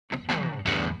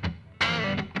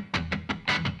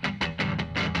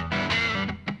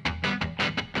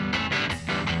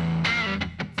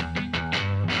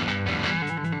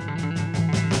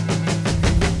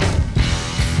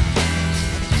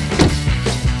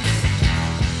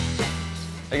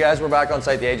Hey guys, we're back on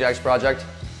site, the Ajax project.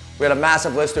 We had a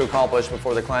massive list to accomplish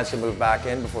before the clients could move back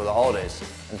in before the holidays.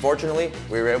 Unfortunately,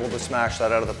 we were able to smash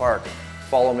that out of the park.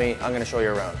 Follow me, I'm gonna show you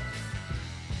around.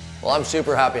 Well, I'm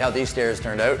super happy how these stairs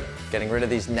turned out. Getting rid of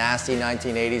these nasty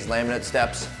 1980s laminate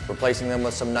steps, replacing them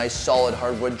with some nice solid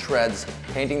hardwood treads,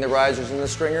 painting the risers and the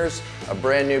stringers, a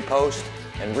brand new post,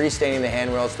 and restaining the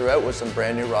handrails throughout with some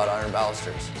brand new wrought iron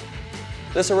balusters.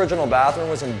 This original bathroom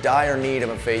was in dire need of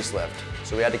a facelift,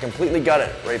 so we had to completely gut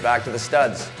it right back to the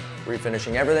studs,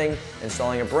 refinishing everything,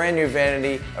 installing a brand new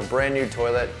vanity, a brand new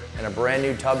toilet, and a brand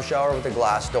new tub shower with a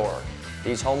glass door.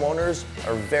 These homeowners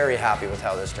are very happy with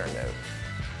how this turned out.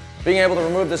 Being able to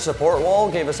remove this support wall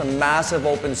gave us a massive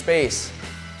open space,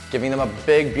 giving them a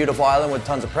big, beautiful island with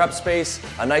tons of prep space,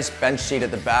 a nice bench seat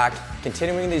at the back,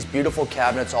 continuing these beautiful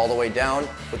cabinets all the way down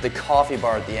with the coffee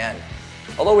bar at the end.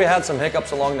 Although we had some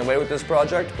hiccups along the way with this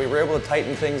project, we were able to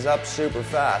tighten things up super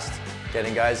fast,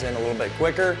 getting guys in a little bit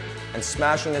quicker and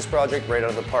smashing this project right out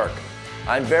of the park.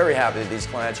 I'm very happy that these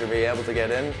clients are being able to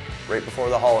get in right before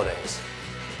the holidays.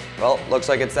 Well, looks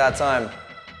like it's that time.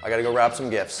 I gotta go wrap some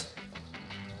gifts.